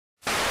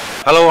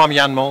Hello, I'm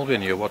Jan Mulvey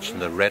and you're watching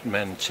the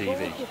Redmen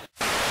TV.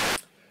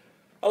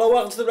 Hello,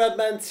 welcome to the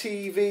Redmen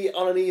TV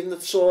on an evening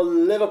that saw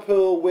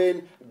Liverpool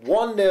win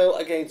 1-0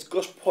 against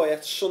Gus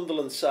Poyet's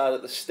Sunderland side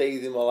at the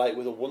Stadium of Light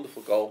with a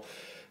wonderful goal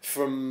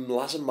from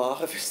Lazar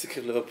Markovic to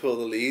give Liverpool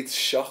the lead.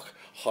 Shock.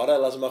 Horror.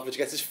 Lazar Markovic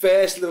gets his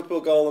first Liverpool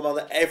goal, the man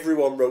that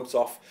everyone wrote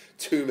off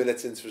 2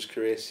 minutes into his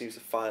career. Seems to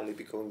finally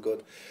become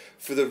good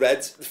for the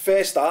Reds. The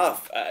first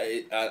half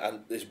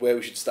and is where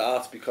we should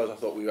start, because I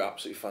thought we were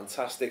absolutely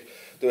fantastic.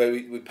 The way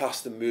we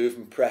passed and moved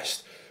and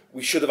pressed.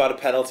 We should have had a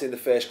penalty in the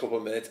first couple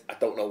of minutes. I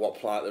don't know what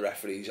planet the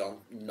referee's on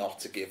not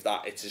to give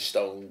that. It's a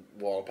stone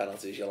wall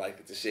penalty, as you're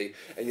likely to see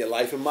in your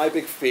life. And my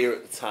big fear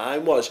at the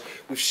time was,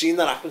 we've seen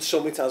that happen so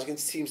many times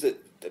against teams that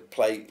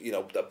play,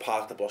 that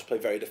park the bus, play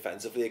very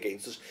defensively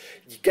against us.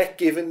 You get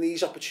given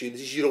these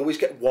opportunities, you'd always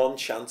get one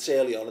chance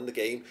early on in the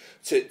game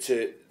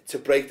to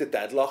break the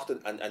deadlock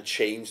and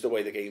change the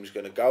way the game's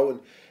going to go.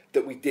 And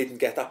that we didn't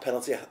get that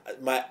penalty,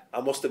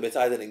 I must admit,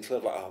 I had an inkling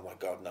of like, oh my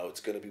God, no, it's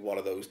going to be one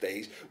of those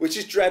days, which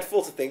is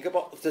dreadful to think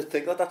about, to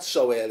think that that's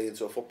so early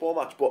into a football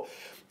match. But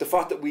the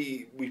fact that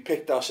we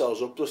picked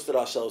ourselves up, dusted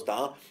ourselves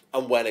down,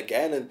 and went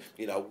again, and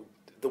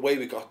the way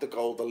we got the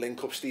goal, the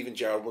link up, Steven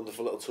Gerrard,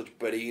 wonderful little touch,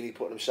 Barini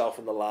putting himself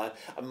on the line,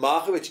 and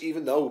Markovic,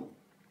 even though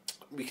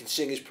we can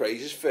sing his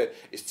praises for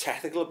his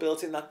technical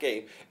ability in that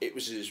game, it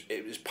was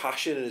his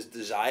passion and his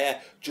desire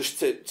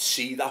just to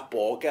see that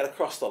ball get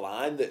across the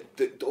line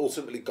that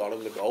ultimately got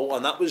him the goal.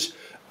 And that was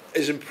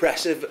as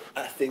impressive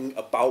a thing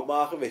about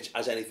Markovic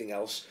as anything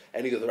else,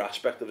 any other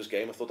aspect of his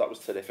game. I thought that was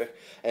terrific.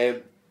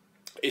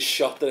 His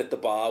shot that at the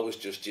bar was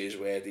just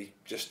jizz-worthy,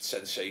 just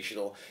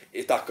sensational.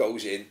 If that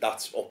goes in,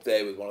 that's up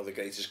there with one of the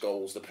greatest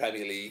goals the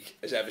Premier League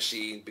has ever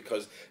seen,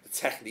 because the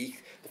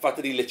technique, the fact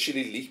that he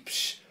literally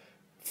leaps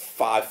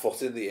 5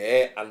 foot in the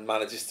air and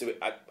manages to,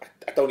 I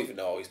don't even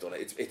know how he's done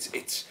it.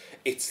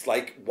 It's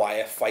like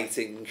wire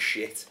fighting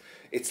shit.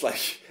 It's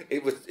like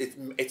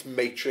it's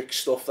Matrix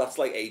stuff. That's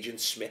like Agent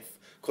Smith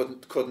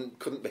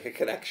couldn't make a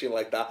connection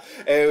like that.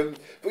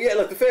 But yeah,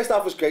 look, the first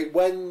half was great.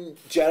 When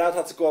Gerrard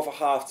had to go off at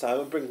half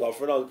time and bring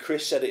Lovren on,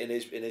 Chris said it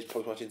in his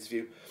post-match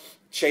interview,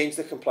 changed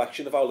the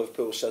complexion of how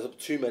Liverpool set up.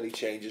 Too many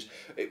changes.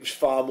 It was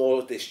far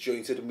more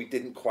disjointed and we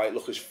didn't quite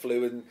look as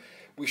fluid.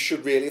 We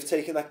should really have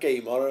taken that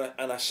game on,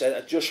 and I said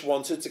I just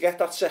wanted to get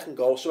that second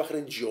goal so I could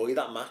enjoy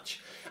that match.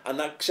 And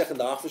that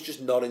second half was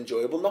just not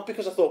enjoyable. Not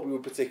because I thought we were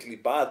particularly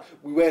bad.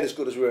 We weren't as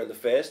good as we were in the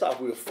first half.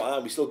 We were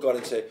fine. We still got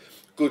into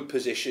good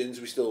positions.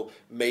 We still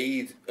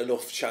made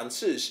enough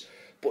chances.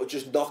 But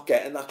just not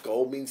getting that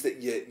goal means that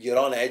you're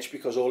on edge,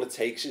 because all it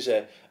takes is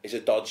a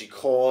dodgy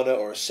corner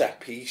or a set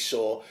piece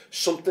or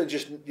something,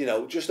 just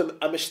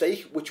a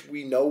mistake, which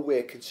we know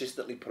we're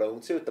consistently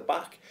prone to at the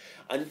back,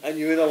 and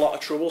you're in a lot of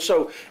trouble.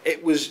 So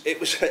it was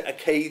a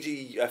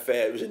cagey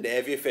affair. It was a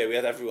nervy affair. We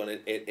had everyone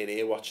in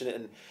here watching it,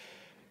 and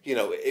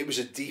it was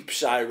a deep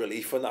sigh of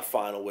relief when that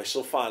final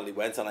whistle finally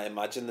went, and I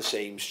imagine the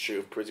same's true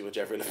of pretty much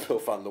every Liverpool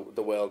fan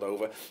the world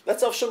over.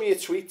 Let's have some of your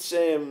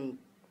tweets.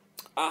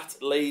 At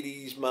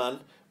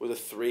ladiesman with a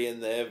 3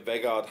 in there,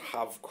 Vegard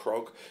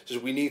Havkrog says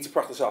we need to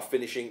practice our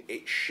finishing.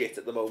 It's shit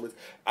at the moment.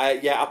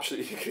 Yeah,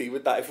 absolutely agree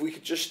with that. If we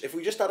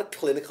just had a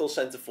clinical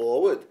centre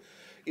forward,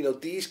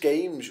 these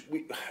games,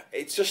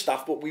 it's just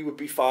staff, but we would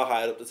be far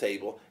higher up the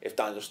table if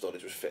Daniel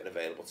Sturridge was fit and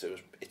available to us.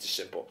 It's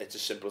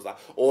as simple as that.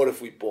 Or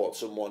if we bought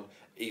someone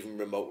even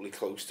remotely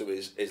close to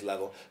his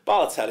level.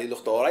 Balotelli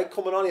looked alright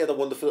coming on. He had a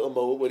wonderful little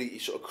moment where he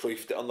sort of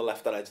Cruyffed it on the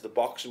left-hand edge of the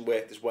box and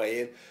worked his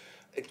way in.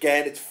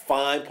 Again, it's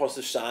fine,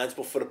 positive signs,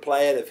 but for a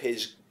player of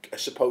his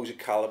supposed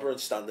calibre and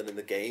standing in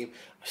the game,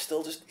 he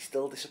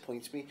still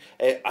disappoints me.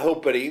 I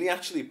hope Barini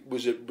actually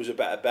was a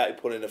better bet. He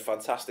put in a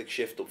fantastic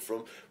shift up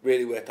front,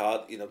 really worked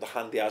hard. The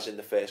hand he has in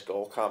the first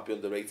goal can't be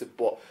underrated.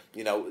 But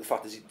the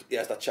fact is he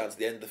has that chance at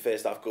the end of the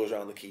first half, goes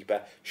around the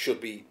keeper, should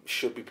be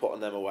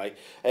putting them away.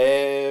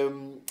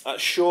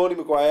 At Shawnee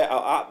Maguire,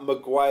 at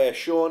Maguire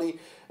Shawnee,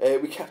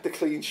 we kept a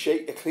clean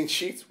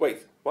sheet.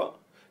 Wait, what?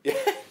 Yeah,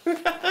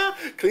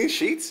 clean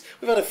sheets.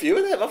 We've had a few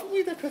of them, haven't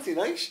we? They're pretty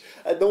nice.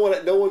 No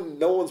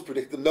one's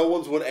predicted. No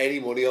one's won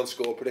any money on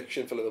score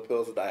prediction for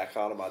Liverpool today. I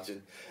can't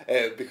imagine,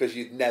 because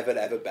you'd never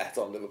ever bet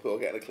on Liverpool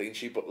getting a clean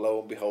sheet. But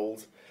lo and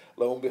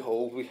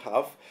behold, we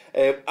have.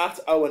 At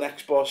Owen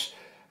Xbox.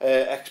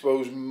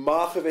 Expos,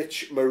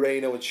 Markovic,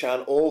 Moreno and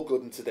Chan, all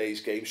good in today's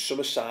game.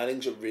 Summer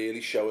signings are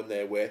really showing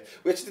their worth.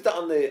 We actually did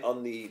that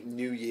on the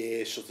New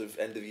Year sort of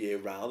end of year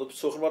roundup,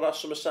 talking about our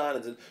summer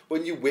signings, and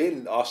when you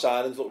win, our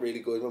signings look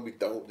really good. When we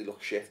don't, they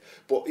look shit.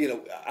 But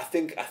I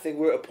think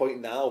we're at a point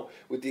now,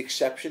 with the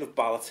exception of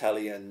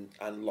Balotelli and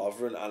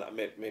Lovren,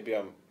 and maybe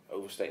I'm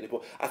overstating it,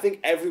 but I think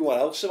everyone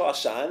else of our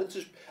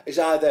signings is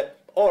either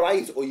all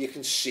right, or you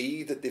can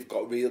see that they've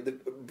got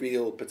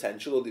real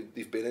potential, or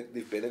they've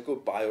been a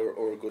good buy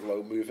or a good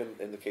low move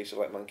in the case of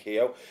like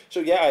Manquillo.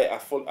 So yeah,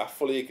 I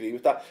fully agree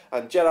with that.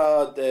 And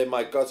Gerard,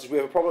 my God, says we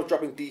have a problem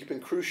dropping deep in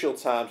crucial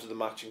times of the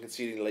match and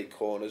conceding late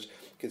corners,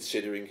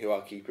 considering who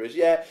our keeper is.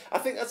 Yeah, I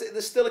think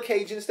there's still a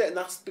cage in there, and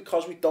that's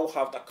because we don't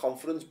have that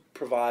confidence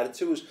provided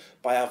to us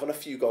by having a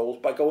few goals.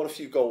 By going a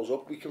few goals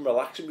up, we can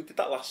relax, and we did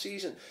that last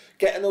season.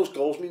 Getting those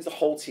goals means the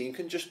whole team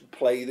can just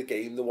play the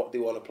game what they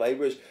want to play,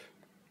 whereas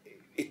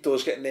it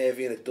does get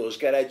nervy and it does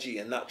get edgy,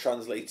 and that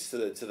translates to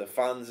the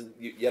fans. And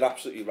you're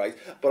absolutely right,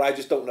 but I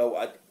just don't know.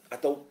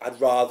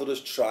 I'd rather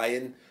us try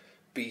and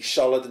be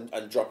solid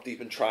and drop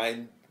deep and try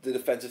and the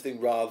defensive thing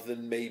rather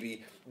than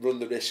maybe run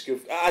the risk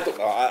of. I don't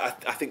know. I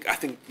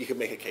think you can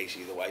make a case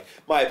either way.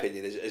 My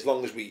opinion is as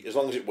long as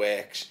it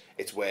works,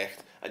 it's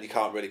worked, and you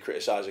can't really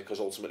criticise it because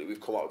ultimately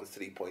we've come out with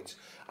 3 points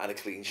and a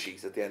clean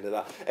sheet at the end of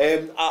that.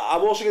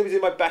 I'm also going to be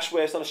doing my best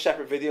worst on a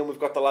separate video, and we've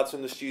got the lads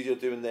from the studio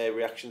doing their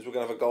reactions. We're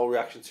going to have a goal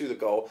reaction to the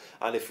goal,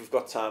 and if we've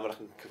got time and I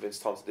can convince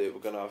Tom to do it, we're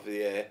going to have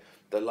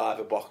the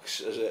live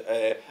box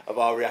of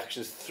our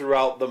reactions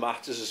throughout the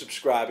match as a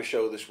subscriber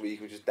show this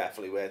week, which is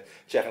definitely worth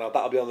checking out.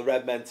 That'll be on the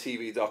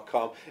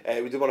redmentv.com.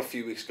 We did one a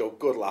few weeks ago.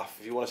 Good laugh.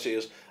 If you want to see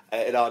us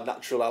in our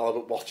natural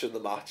element watching the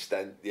match,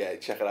 then yeah,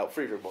 check it out.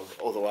 Free for a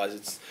month. Otherwise,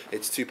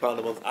 it's £2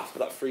 a month after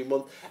that free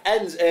month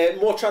ends.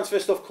 More transfer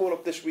stuff coming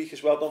up this week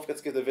as well. Don't forget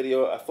to give the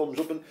video a thumbs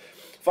up. And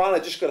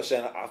finally, I just got to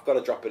say, I've got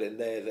to drop it in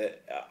there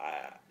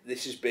that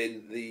this has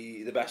been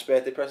the best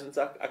birthday present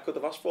I could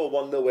have asked for.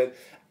 1-0 win.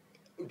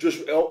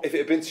 Just if it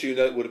had been 2-0,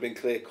 it would have been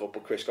clear cut,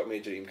 but Chris got me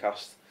a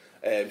Dreamcast.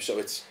 So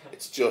it's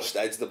just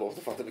edged above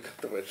the fact that we got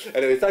the win.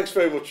 Anyway, thanks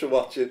very much for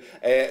watching.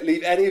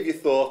 Leave any of your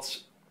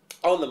thoughts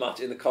on the match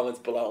in the comments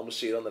below, and we'll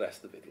see you on the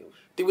rest of the videos.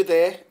 They were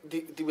there.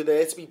 They were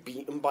there to be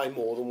beaten by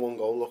more than one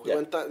goal. Look, they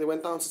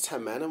went down to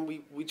 10 men, and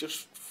we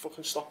just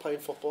fucking stopped playing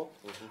football,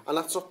 and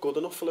that's not good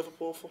enough for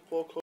Liverpool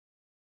Football Club.